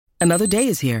Another day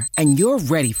is here, and you're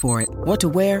ready for it. What to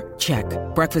wear? Check.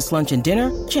 Breakfast, lunch, and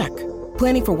dinner? Check.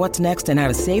 Planning for what's next and how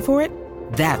to save for it?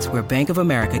 That's where Bank of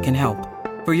America can help.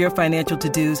 For your financial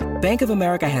to-dos, Bank of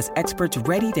America has experts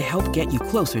ready to help get you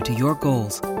closer to your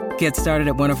goals. Get started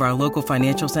at one of our local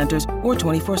financial centers or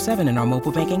 24/7 in our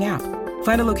mobile banking app.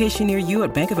 Find a location near you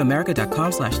at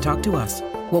bankofamerica.com/talktous.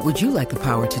 What would you like the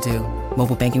power to do?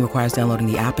 Mobile banking requires downloading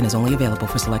the app and is only available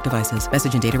for select devices.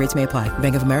 Message and data rates may apply.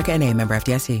 Bank of America N.A., member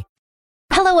FDIC.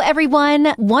 Hello,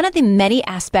 everyone. One of the many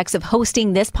aspects of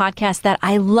hosting this podcast that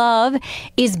I love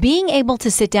is being able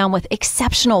to sit down with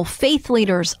exceptional faith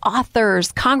leaders,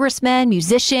 authors, congressmen,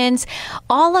 musicians,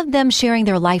 all of them sharing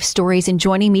their life stories and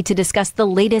joining me to discuss the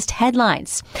latest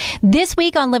headlines. This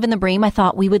week on Live in the Bream, I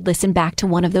thought we would listen back to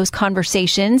one of those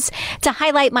conversations to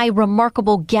highlight my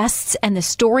remarkable guests and the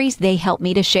stories they helped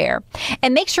me to share.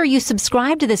 And make sure you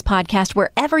subscribe to this podcast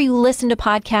wherever you listen to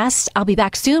podcasts. I'll be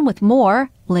back soon with more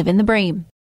Live in the Bream.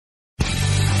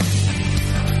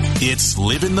 It's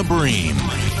Live in the Bream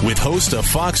with host of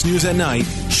Fox News at Night,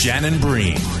 Shannon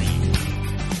Bream.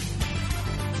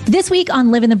 This week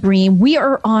on Live in the Bream, we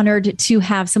are honored to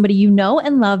have somebody you know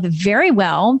and love very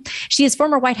well. She is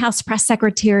former White House press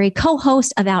secretary,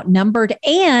 co-host of Outnumbered,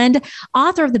 and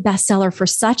author of the bestseller For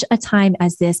Such a Time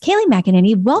as This. Kayleigh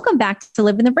McEnany, welcome back to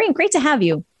Live in the Bream. Great to have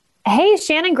you. Hey,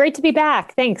 Shannon, great to be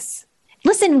back. Thanks.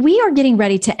 Listen, we are getting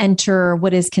ready to enter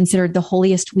what is considered the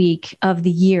holiest week of the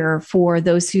year for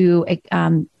those who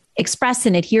express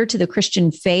and adhere to the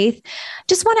Christian faith.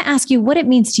 Just want to ask you what it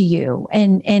means to you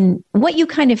and what you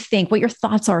kind of think, what your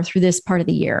thoughts are through this part of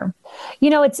the year. You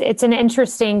know, it's an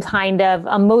interesting kind of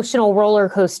emotional roller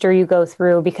coaster you go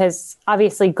through because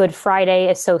obviously Good Friday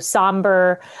is so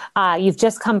somber. You've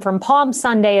just come from Palm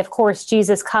Sunday, of course,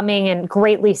 Jesus coming and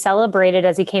greatly celebrated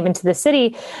as he came into the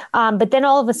city. But then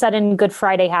all of a sudden Good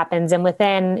Friday happens. And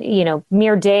within,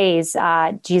 mere days,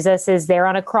 Jesus is there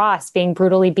on a cross being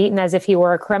brutally beaten as if he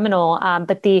were a criminal.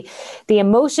 But the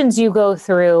emotions you go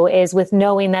through is with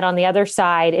knowing that on the other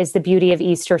side is the beauty of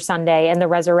Easter Sunday and the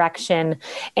resurrection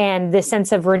and this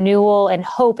sense of renewal and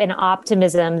hope and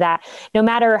optimism that no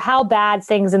matter how bad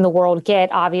things in the world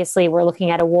get, obviously we're looking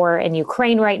at a war in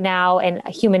Ukraine right now and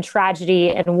human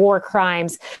tragedy and war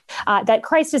crimes, that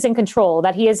Christ is in control,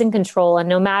 that he is in control. And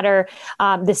no matter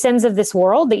the sins of this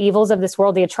world, the evils of this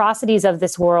world, the atrocities of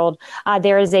this world,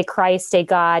 there is a Christ, a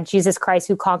God, Jesus Christ,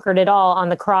 who conquered it all on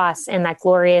the cross. And that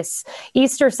glorious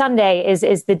Easter Sunday is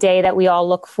the day that we all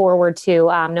look forward to,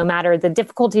 no matter the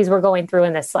difficulties we're going through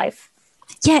in this life.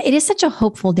 Yeah, it is such a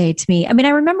hopeful day to me. I mean, I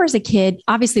remember as a kid,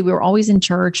 obviously we were always in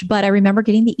church, but I remember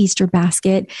getting the Easter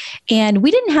basket and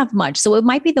we didn't have much. So it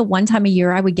might be the one time a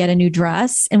year I would get a new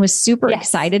dress and was super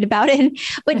excited about it.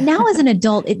 But now as an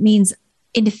adult, it means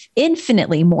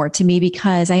infinitely more to me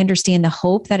because I understand the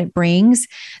hope that it brings,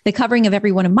 the covering of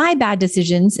every one of my bad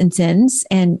decisions and sins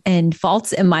and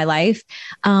faults in my life,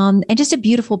 and just a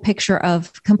beautiful picture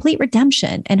of complete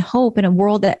redemption and hope in a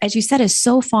world that, as you said, is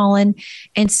so fallen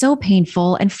and so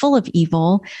painful and full of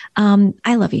evil.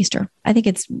 I love Easter. I think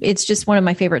it's just one of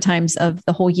my favorite times of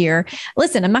the whole year.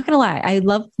 Listen, I'm not going to lie. I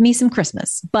love me some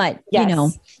Christmas, but you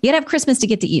gotta have Christmas to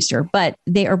get to Easter, but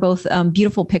they are both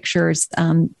beautiful pictures,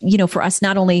 for us,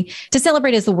 not only to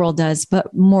celebrate as the world does,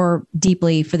 but more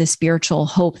deeply for the spiritual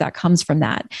hope that comes from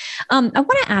that. I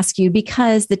want to ask you,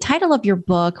 because the title of your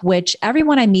book, which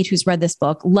everyone I meet who's read this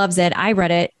book loves it. I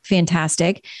read it.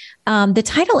 Fantastic. The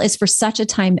title is For Such a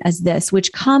Time as This,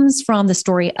 which comes from the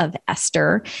story of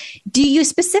Esther. Do you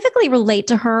specifically relate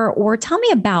to her, or tell me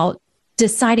about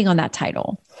deciding on that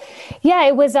title? Yeah,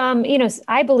 it was,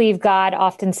 I believe God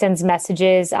often sends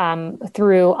messages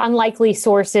through unlikely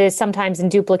sources, sometimes in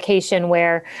duplication,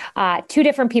 where two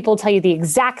different people tell you the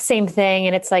exact same thing.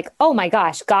 And it's like, oh my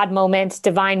gosh, God moment,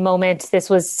 divine moment. This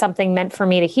was something meant for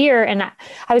me to hear. And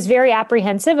I was very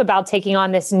apprehensive about taking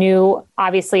on this new,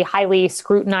 obviously highly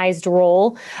scrutinized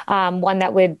role, one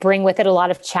that would bring with it a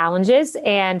lot of challenges.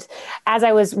 And as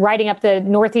I was riding up the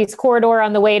Northeast corridor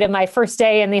on the way to my first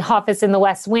day in the office in the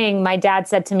West Wing, my dad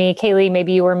said to me, Kayleigh,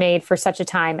 maybe you were made for such a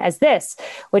time as this,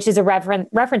 which is a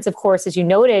reference, of course, as you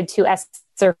noted, to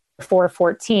Esther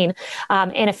 4:14.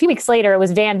 And a few weeks later, it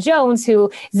was Van Jones,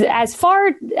 who is as far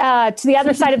to the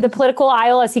other side of the political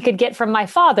aisle as he could get from my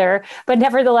father, but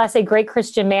nevertheless, a great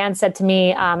Christian man said to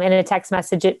me in a text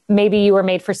message, maybe you were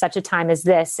made for such a time as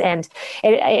this. And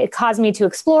it caused me to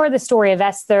explore the story of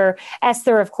Esther.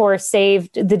 Esther, of course,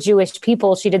 saved the Jewish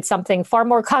people. She did something far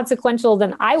more consequential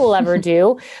than I will ever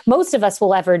do, most of us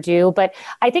will ever do. But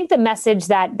I think the message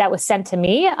that was sent to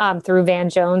me through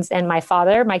Van Jones and my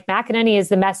father, Mike McEnany, is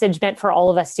the message message meant for all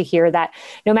of us to hear, that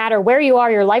no matter where you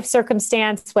are, your life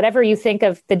circumstance, whatever you think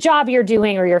of the job you're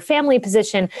doing or your family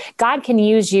position, God can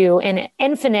use you in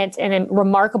infinite and in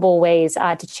remarkable ways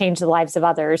to change the lives of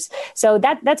others. So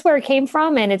that's where it came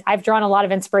from. And I've drawn a lot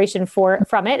of inspiration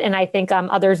from it. And I think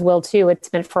others will too.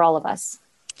 It's meant for all of us.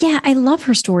 Yeah, I love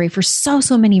her story for so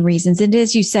many reasons. And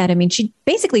as you said, I mean, she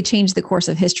basically changed the course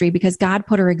of history because God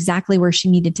put her exactly where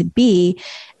she needed to be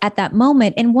at that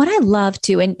moment. And what I love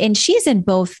too, and she's in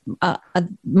both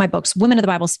my books, Women of the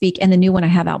Bible Speak, and the new one I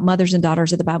have out, Mothers and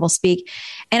Daughters of the Bible Speak.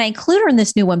 And I include her in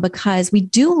this new one because we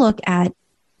do look at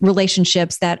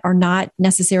relationships that are not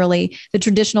necessarily the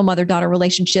traditional mother-daughter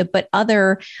relationship, but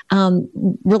other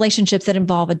relationships that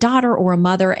involve a daughter or a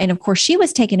mother. And of course, she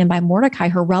was taken in by Mordecai,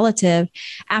 her relative,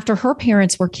 after her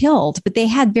parents were killed, but they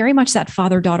had very much that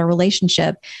father-daughter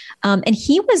relationship. And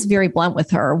he was very blunt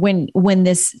with her when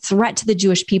this threat to the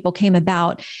Jewish people came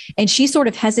about. And she sort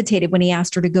of hesitated when he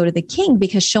asked her to go to the king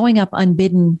because showing up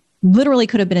unbidden literally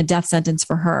could have been a death sentence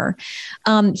for her.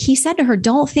 He said to her,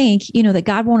 don't think, that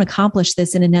God won't accomplish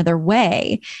this in another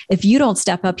way if you don't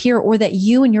step up here, or that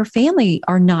you and your family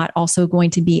are not also going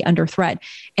to be under threat.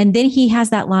 And then he has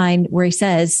that line where he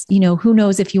says, who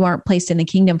knows if you aren't placed in the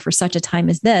kingdom for such a time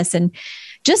as this. And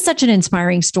just such an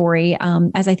inspiring story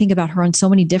as I think about her on so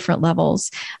many different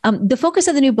levels. The focus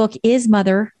of the new book is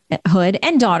motherhood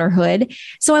and daughterhood.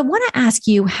 So I want to ask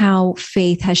you how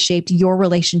faith has shaped your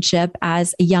relationship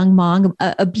as a young mom,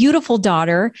 a beautiful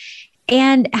daughter,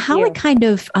 and how it kind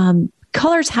of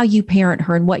colors how you parent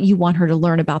her and what you want her to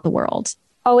learn about the world.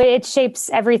 Oh, it shapes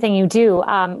everything you do.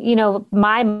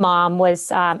 My mom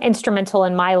was instrumental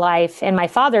in my life, and my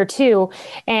father too,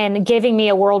 and giving me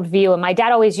a worldview. And my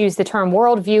dad always used the term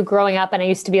worldview growing up. And I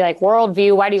used to be like,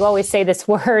 worldview, why do you always say this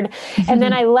word? And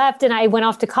then I left and I went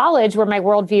off to college where my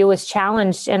worldview was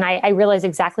challenged. And I realized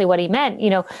exactly what he meant.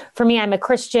 For me, I'm a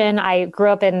Christian. I grew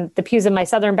up in the pews of my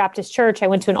Southern Baptist church. I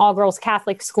went to an all-girls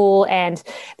Catholic school, and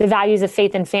the values of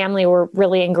faith and family were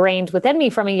really ingrained within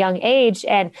me from a young age.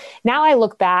 And now I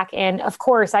look back, and of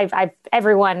course,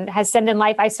 everyone has sinned in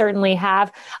life. I certainly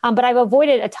have, but I've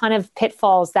avoided a ton of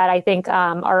pitfalls that I think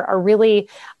are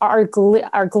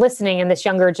glistening in this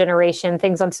younger generation.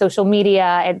 Things on social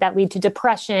media that lead to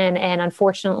depression and,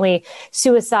 unfortunately,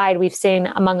 suicide we've seen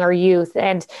among our youth.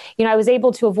 And I was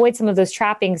able to avoid some of those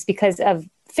trappings because of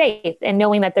faith and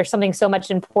knowing that there's something so much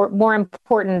more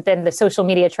important than the social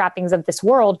media trappings of this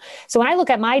world. So when I look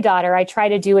at my daughter, I try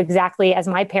to do exactly as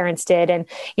my parents did. And,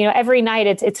 every night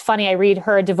it's funny, I read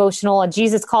her a devotional, a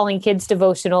Jesus Calling Kids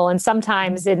devotional. And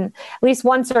sometimes in at least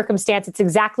one circumstance, it's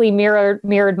exactly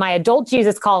mirrored my adult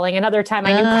Jesus calling. Another time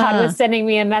I knew God was sending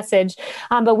me a message.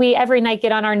 But we every night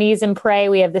get on our knees and pray.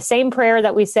 We have the same prayer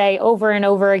that we say over and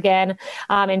over again.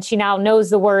 And she now knows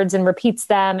the words and repeats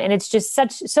them. And it's just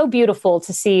so beautiful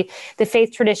to see the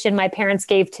faith tradition my parents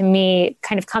gave to me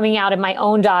kind of coming out of my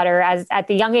own daughter at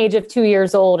the young age of 2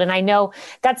 years old. And I know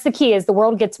that's the key. As the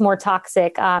world gets more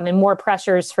toxic and more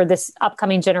pressures for this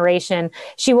upcoming generation,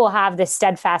 she will have this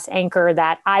steadfast anchor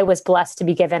that I was blessed to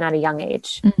be given at a young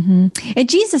age. Mm-hmm. And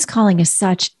Jesus Calling is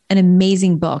such an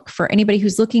amazing book for anybody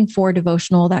who's looking for a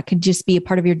devotional that could just be a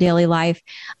part of your daily life.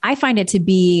 I find it to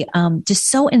be just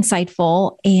so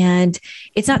insightful, and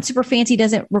it's not super fancy,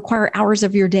 doesn't require hours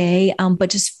of your day, but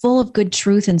just full of good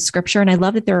truth and scripture. And I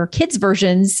love that there are kids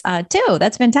versions too.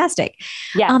 That's fantastic.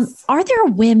 Yes. Are there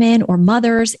women or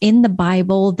mothers in the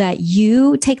Bible that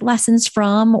you take lessons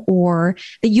from or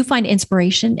that you find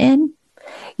inspiration in?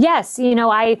 Yes.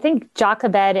 I think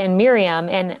Jochebed and Miriam,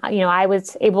 and, I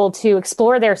was able to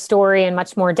explore their story in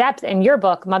much more depth in your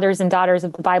book, Mothers and Daughters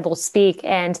of the Bible Speak.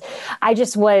 And I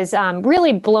just was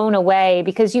really blown away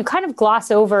because you kind of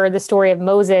gloss over the story of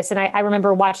Moses. And I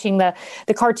remember watching the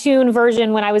cartoon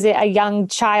version when I was a young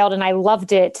child, and I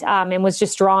loved it and was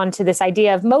just drawn to this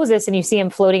idea of Moses. And you see him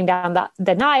floating down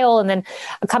the Nile and then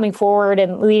coming forward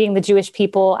and leading the Jewish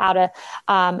people out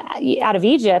of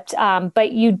Egypt.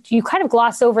 But you kind of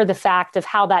gloss over the fact of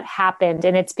how that happened.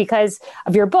 And it's because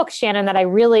of your book, Shannon, that I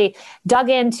really dug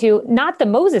into not the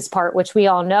Moses part, which we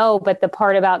all know, but the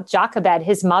part about Jochebed,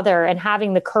 his mother, and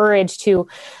having the courage to,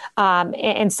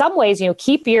 in some ways,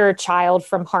 keep your child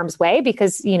from harm's way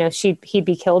because, he'd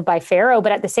be killed by Pharaoh,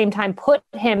 but at the same time, put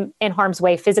him in harm's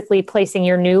way, physically placing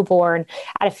your newborn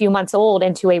at a few months old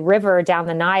into a river down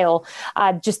the Nile.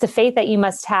 Just the faith that you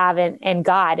must have in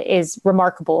God is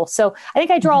remarkable. So I think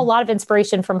I draw a lot of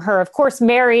inspiration from her. Of course, course,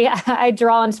 Mary, I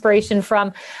draw inspiration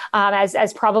from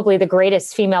as probably the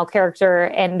greatest female character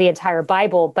in the entire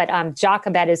Bible. But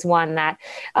Jochebed is one that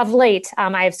of late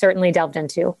I have certainly delved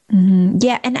into. Mm-hmm.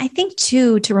 Yeah. And I think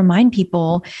too, to remind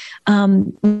people,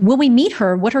 when we meet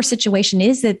her, what her situation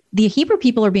is, that the Hebrew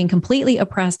people are being completely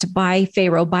oppressed by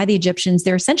Pharaoh, by the Egyptians.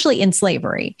 They're essentially in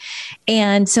slavery.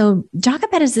 And so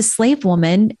Jochebed is this slave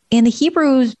woman, and the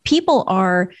Hebrew people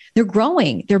they're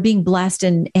growing, they're being blessed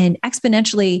and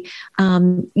exponentially,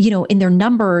 in their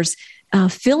numbers,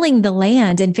 filling the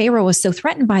land. And Pharaoh was so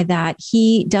threatened by that.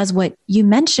 He does what you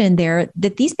mentioned there,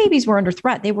 that these babies were under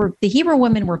threat. The Hebrew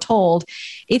women were told,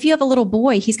 if you have a little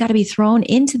boy, he's got to be thrown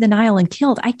into the Nile and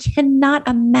killed. I cannot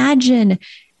imagine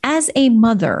as a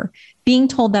mother being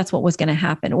told that's what was going to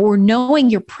happen, or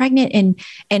knowing you're pregnant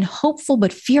and hopeful,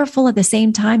 but fearful at the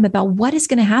same time about what is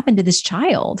going to happen to this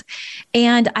child.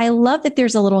 And I love that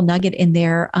there's a little nugget in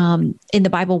there in the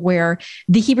Bible where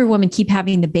the Hebrew women keep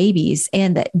having the babies,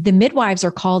 and the midwives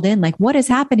are called in, like, what is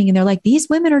happening? And they're like, these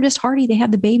women are just hardy. They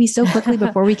have the baby so quickly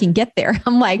before we can get there.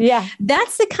 I'm like, yeah,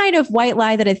 that's the kind of white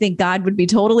lie that I think God would be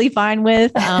totally fine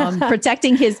with,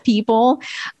 protecting his people.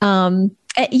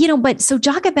 But so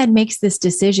Jochebed makes this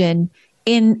decision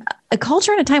in a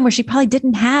culture and a time where she probably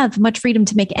didn't have much freedom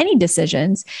to make any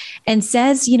decisions, and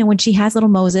says, when she has little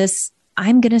Moses,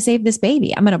 I'm going to save this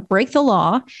baby. I'm going to break the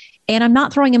law, and I'm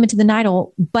not throwing him into the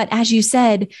Nile. But as you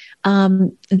said,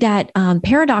 that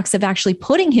paradox of actually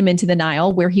putting him into the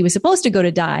Nile, where he was supposed to go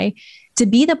to die, to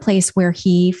be the place where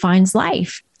he finds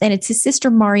life. And it's his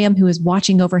sister Miriam who is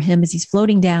watching over him as he's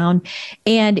floating down,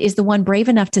 and is the one brave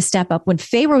enough to step up when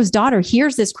Pharaoh's daughter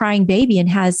hears this crying baby and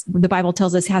the Bible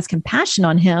tells us, has compassion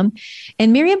on him.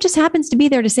 And Miriam just happens to be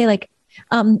there to say, like,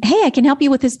 hey, I can help you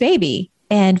with this baby.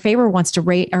 And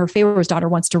Pharaoh's daughter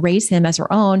wants to raise him as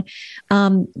her own.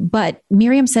 But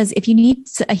Miriam says, if you need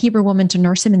a Hebrew woman to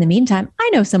nurse him in the meantime, I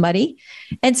know somebody.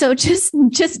 And so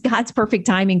just God's perfect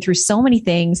timing through so many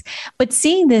things. But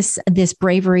seeing this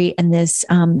bravery and this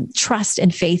trust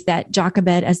and faith that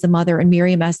Jochebed as the mother and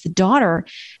Miriam as the daughter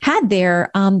had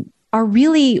there, are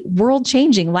really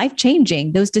world-changing,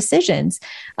 life-changing, those decisions.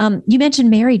 You mentioned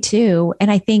Mary too.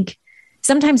 And I think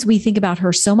sometimes we think about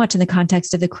her so much in the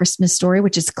context of the Christmas story,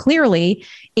 which is clearly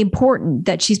important,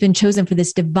 that she's been chosen for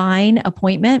this divine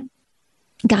appointment.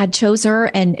 God chose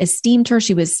her and esteemed her.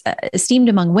 She was esteemed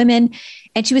among women,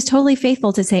 and she was totally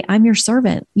faithful to say, I'm your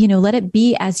servant, let it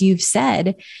be as you've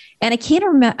said. And I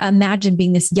can't imagine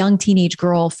being this young teenage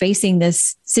girl facing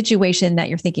this situation that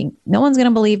you're thinking, no one's going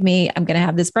to believe me. I'm going to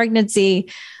have this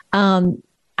pregnancy. I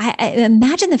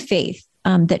imagine the faith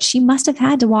that she must have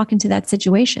had to walk into that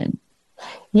situation.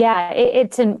 Yeah,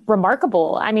 it's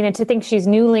remarkable. I mean, and to think she's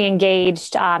newly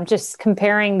engaged, just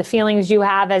comparing the feelings you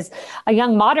have as a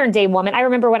young modern day woman. I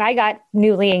remember when I got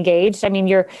newly engaged. I mean,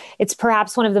 it's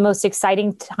perhaps one of the most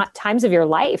exciting times of your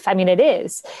life. I mean, it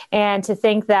is. And to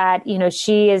think that,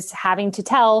 she is having to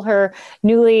tell her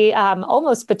newly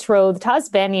almost betrothed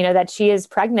husband, that she is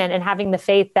pregnant, and having the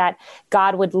faith that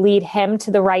God would lead him to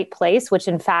the right place, which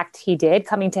in fact he did,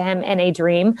 coming to him in a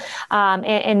dream,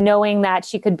 and knowing that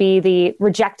she could be the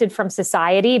rejected from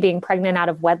society, being pregnant out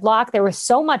of wedlock. There was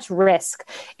so much risk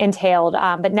entailed,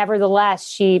 but nevertheless,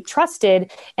 she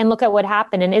trusted, and look at what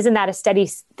happened. And isn't that a steady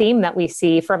theme that we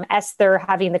see from Esther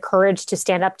having the courage to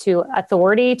stand up to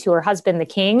authority, to her husband, the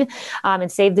king,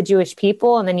 and save the Jewish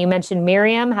people? And then you mentioned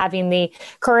Miriam having the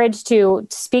courage to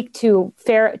speak to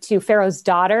Pharaoh's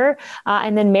daughter,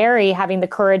 and then Mary having the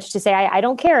courage to say, I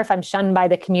don't care if I'm shunned by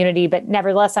the community, but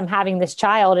nevertheless, I'm having this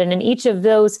child. And in each of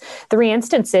those three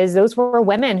instances, those were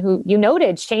women who, you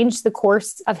noted, changed the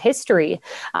course of history.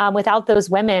 Without those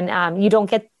women, you don't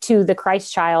get to the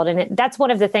Christ child. And that's one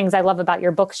of the things I love about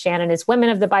your book, Shannon, is women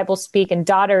of the Bible speak, and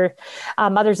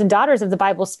mothers and daughters of the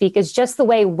Bible speak, is just the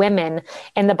way women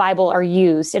in the Bible are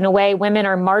used. In a way, women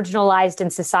are marginalized in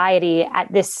society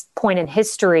at this point in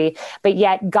history, but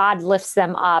yet God lifts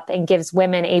them up and gives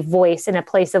women a voice in a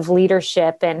place of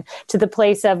leadership, and to the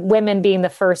place of women being the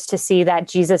first to see that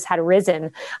Jesus had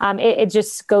risen. It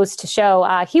just goes to show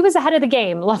he was ahead of the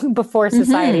game long before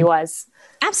society was.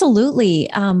 Absolutely.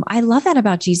 I love that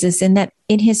about Jesus, and that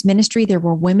in his ministry, there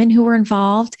were women who were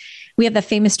involved. We have the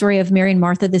famous story of Mary and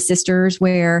Martha, the sisters,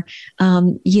 where,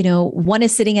 one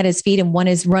is sitting at his feet and one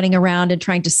is running around and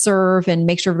trying to serve and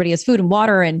make sure everybody has food and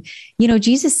water. And,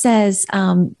 Jesus says,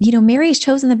 Mary's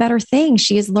chosen the better thing.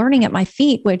 She is learning at my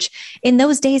feet, which in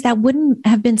those days, that wouldn't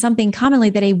have been something commonly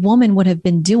that a woman would have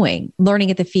been doing,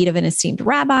 learning at the feet of an esteemed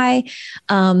rabbi,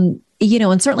 and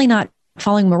certainly not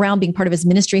following him around, being part of his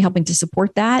ministry, helping to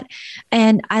support that.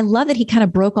 And I love that he kind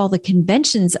of broke all the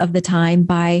conventions of the time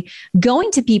by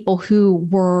going to people who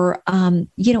were,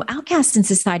 outcasts in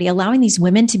society, allowing these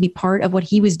women to be part of what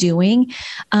he was doing.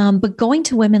 But going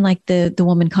to women like the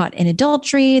woman caught in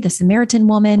adultery, the Samaritan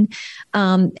woman,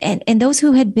 and those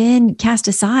who had been cast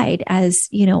aside as,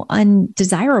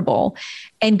 undesirable,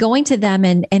 and going to them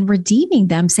and redeeming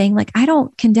them, saying like, I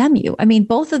don't condemn you. I mean,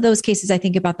 both of those cases, I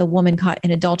think about the woman caught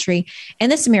in adultery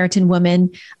and the Samaritan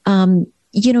woman,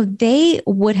 they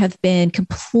would have been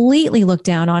completely looked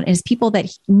down on as people that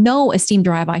no esteemed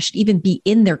rabbi should even be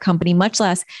in their company, much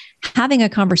less having a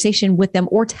conversation with them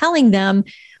or telling them,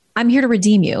 I'm here to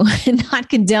redeem you and not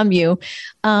condemn you.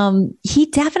 He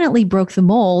definitely broke the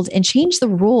mold and changed the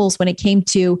rules when it came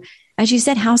to, as you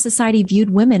said, how society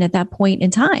viewed women at that point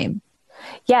in time.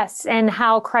 Yes, and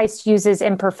how Christ uses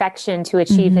imperfection to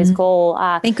achieve his goal.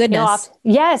 Thank goodness.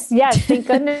 Yes, thank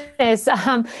goodness.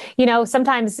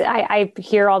 Sometimes I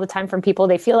hear all the time from people,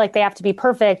 they feel like they have to be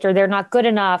perfect or they're not good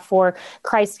enough or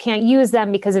Christ can't use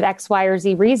them because of X, Y, or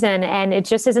Z reason. And it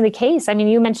just isn't the case. I mean,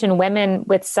 you mentioned women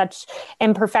with such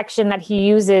imperfection that he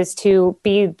uses to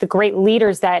be the great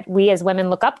leaders that we as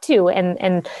women look up to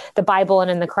in the Bible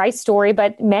and in the Christ story,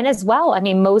 but men as well. I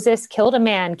mean, Moses killed a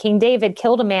man, King David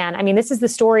killed a man. I mean, this is the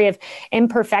story of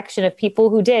imperfection of people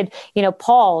who did,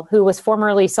 Paul, who was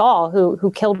formerly Saul,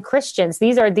 who killed Christians.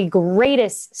 These are the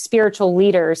greatest spiritual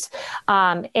leaders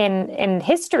in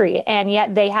history. And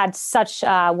yet they had such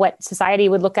what society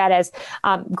would look at as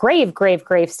grave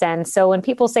sin. So when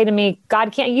people say to me,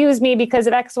 God can't use me because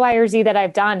of X, Y, or Z that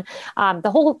I've done, the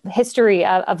whole history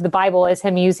of the Bible is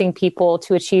him using people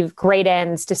to achieve great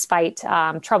ends despite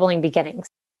troubling beginnings.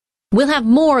 We'll have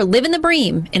more Live in the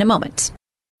Bream in a moment.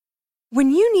 When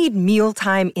you need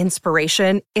mealtime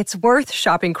inspiration, it's worth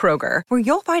shopping Kroger, where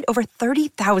you'll find over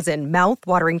 30,000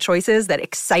 mouth-watering choices that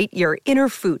excite your inner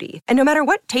foodie. And no matter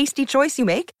what tasty choice you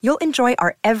make, you'll enjoy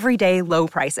our everyday low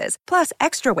prices, plus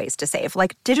extra ways to save,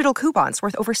 like digital coupons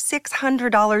worth over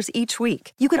 $600 each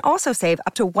week. You can also save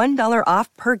up to $1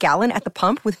 off per gallon at the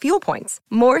pump with fuel points.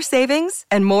 More savings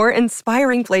and more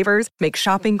inspiring flavors make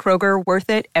shopping Kroger worth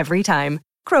it every time.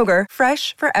 Kroger,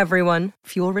 fresh for everyone.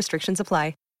 Fuel restrictions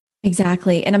apply.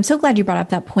 Exactly. And I'm so glad you brought up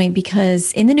that point,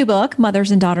 because in the new book,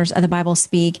 Mothers and Daughters of the Bible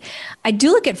Speak, I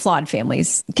do look at flawed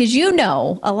families, because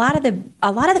a lot of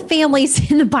the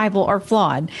families in the Bible are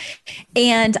flawed.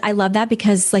 And I love that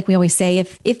because, like we always say,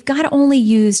 if God only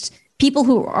used people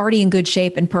who are already in good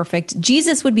shape and perfect,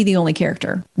 Jesus would be the only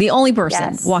character, the only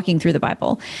person walking through the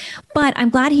Bible. But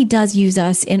I'm glad he does use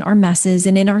us in our messes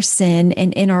and in our sin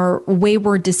and in our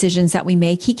wayward decisions that we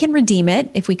make. He can redeem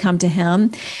it if we come to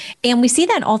him. And we see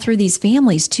that all through these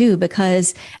families too,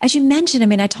 because as you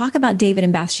mentioned, I talk about David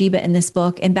and Bathsheba in this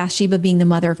book, and Bathsheba being the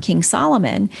mother of King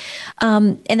Solomon.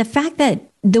 And the fact that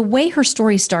the way her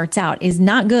story starts out is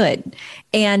not good.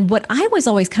 And what I was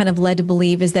always kind of led to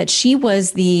believe is that she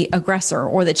was the aggressor,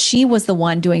 or that she was the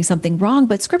one doing something wrong.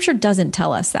 But scripture doesn't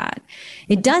tell us that.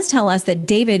 It does tell us that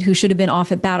David, who should have been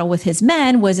off at battle with his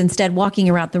men, was instead walking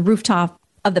around the rooftop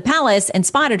of the palace and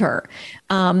spotted her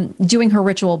doing her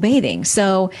ritual bathing.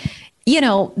 So,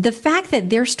 the fact that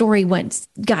their story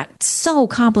got so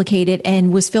complicated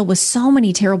and was filled with so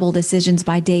many terrible decisions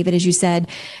by David, as you said,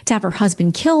 to have her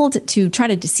husband killed, to try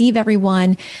to deceive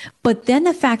everyone. But then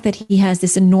the fact that he has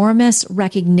this enormous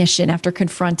recognition after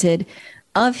confronted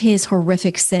of his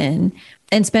horrific sin,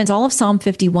 and spends all of Psalm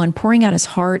 51 pouring out his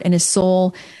heart and his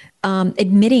soul,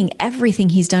 admitting everything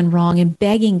he's done wrong and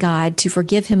begging God to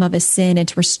forgive him of his sin and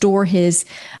to restore his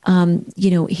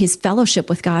fellowship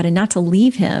with God and not to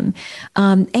leave him.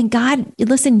 And God,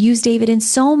 used David in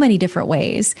so many different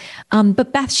ways.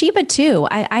 But Bathsheba too,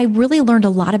 I really learned a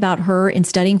lot about her in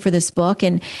studying for this book,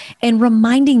 and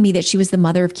reminding me that she was the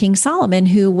mother of King Solomon,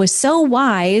 who was so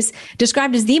wise,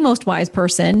 described as the most wise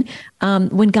person.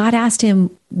 When God asked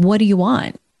him, what do you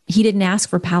want? He didn't ask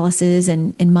for palaces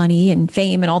and money and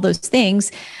fame and all those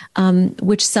things,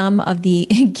 which some of the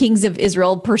kings of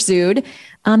Israel pursued.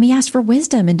 He asked for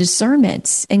wisdom and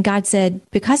discernment. And God said,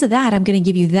 because of that, I'm going to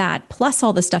give you that, plus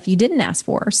all the stuff you didn't ask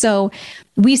for. So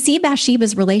we see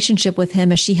Bathsheba's relationship with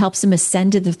him as she helps him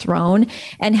ascend to the throne,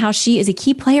 and how she is a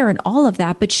key player in all of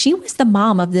that. But she was the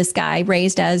mom of this guy,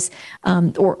 raised as,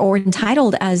 or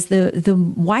entitled as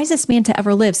the wisest man to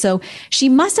ever live. So she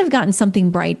must have gotten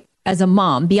something bright as a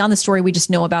mom beyond the story we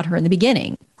just know about her in the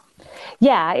beginning.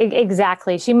 Yeah,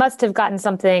 exactly. She must have gotten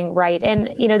something right.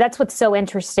 And, that's what's so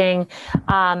interesting,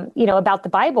 about the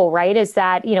Bible, right? Is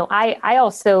that, I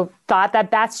also thought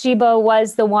that Bathsheba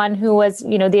was the one who was,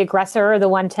 the aggressor, or the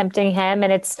one tempting him.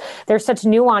 And there's such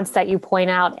nuance that you point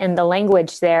out in the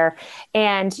language there.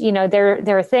 And,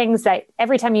 there are things that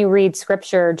every time you read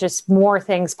scripture, just more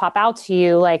things pop out to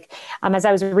you. Like, as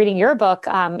I was reading your book,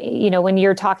 when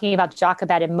you're talking about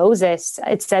Jochebed and Moses,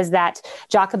 it says that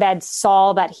Jochebed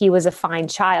saw that he was a fine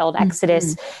child,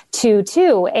 Exodus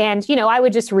 2:2. And, I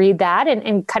would just read that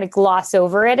and kind of gloss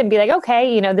over it and be like,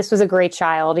 okay, this was a great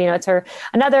child. It's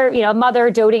another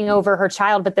mother doting over her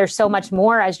child, but there's so much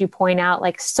more, as you point out,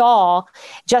 like Saul,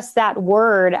 just that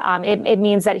word, it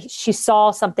means that she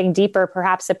saw something deeper,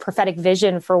 perhaps a prophetic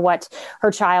vision for what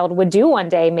her child would do one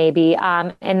day, maybe.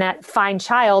 And that fine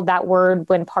child, that word,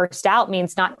 when parsed out,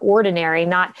 means not ordinary,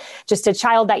 not just a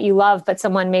child that you love, but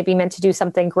someone maybe meant to do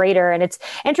something greater. And it's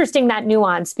interesting, that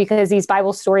nuance, because these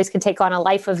Bible stories can take on a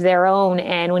life of their own.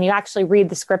 And when you actually read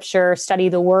the scripture, study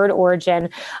the word origin,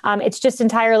 it's just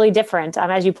entirely different,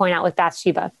 as you point out with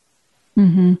Bathsheba.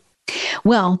 Mm-hmm.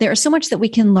 Well, there is so much that we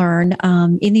can learn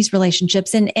in these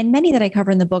relationships. And many that I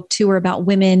cover in the book, too, are about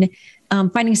women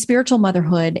finding spiritual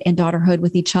motherhood and daughterhood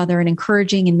with each other and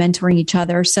encouraging and mentoring each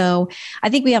other. So I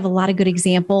think we have a lot of good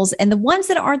examples. And the ones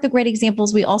that aren't the great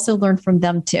examples, we also learn from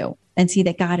them, too, and see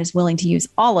that God is willing to use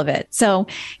all of it. So,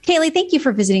 Kayleigh, thank you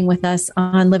for visiting with us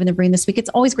on Living the Bream this week. It's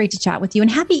always great to chat with you.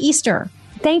 And happy Easter.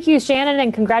 Thank you, Shannon,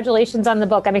 and congratulations on the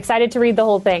book. I'm excited to read the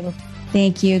whole thing.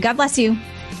 Thank you. God bless you.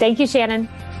 Thank you, Shannon.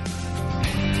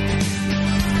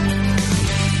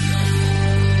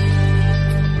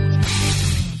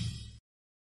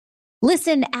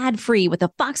 Listen ad-free with a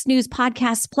Fox News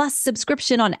Podcasts Plus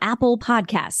subscription on Apple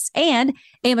Podcasts. And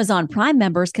Amazon Prime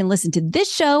members can listen to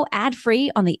this show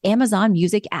ad-free on the Amazon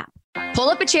Music app. Pull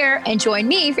up a chair and join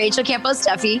me, Rachel Campos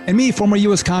Duffy. And me, former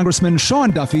U.S. Congressman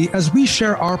Sean Duffy, as we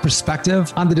share our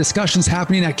perspective on the discussions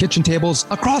happening at kitchen tables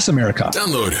across America.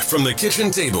 Download From the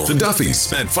Kitchen Table, The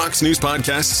Duffys, at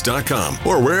foxnewspodcasts.com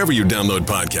or wherever you download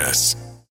podcasts.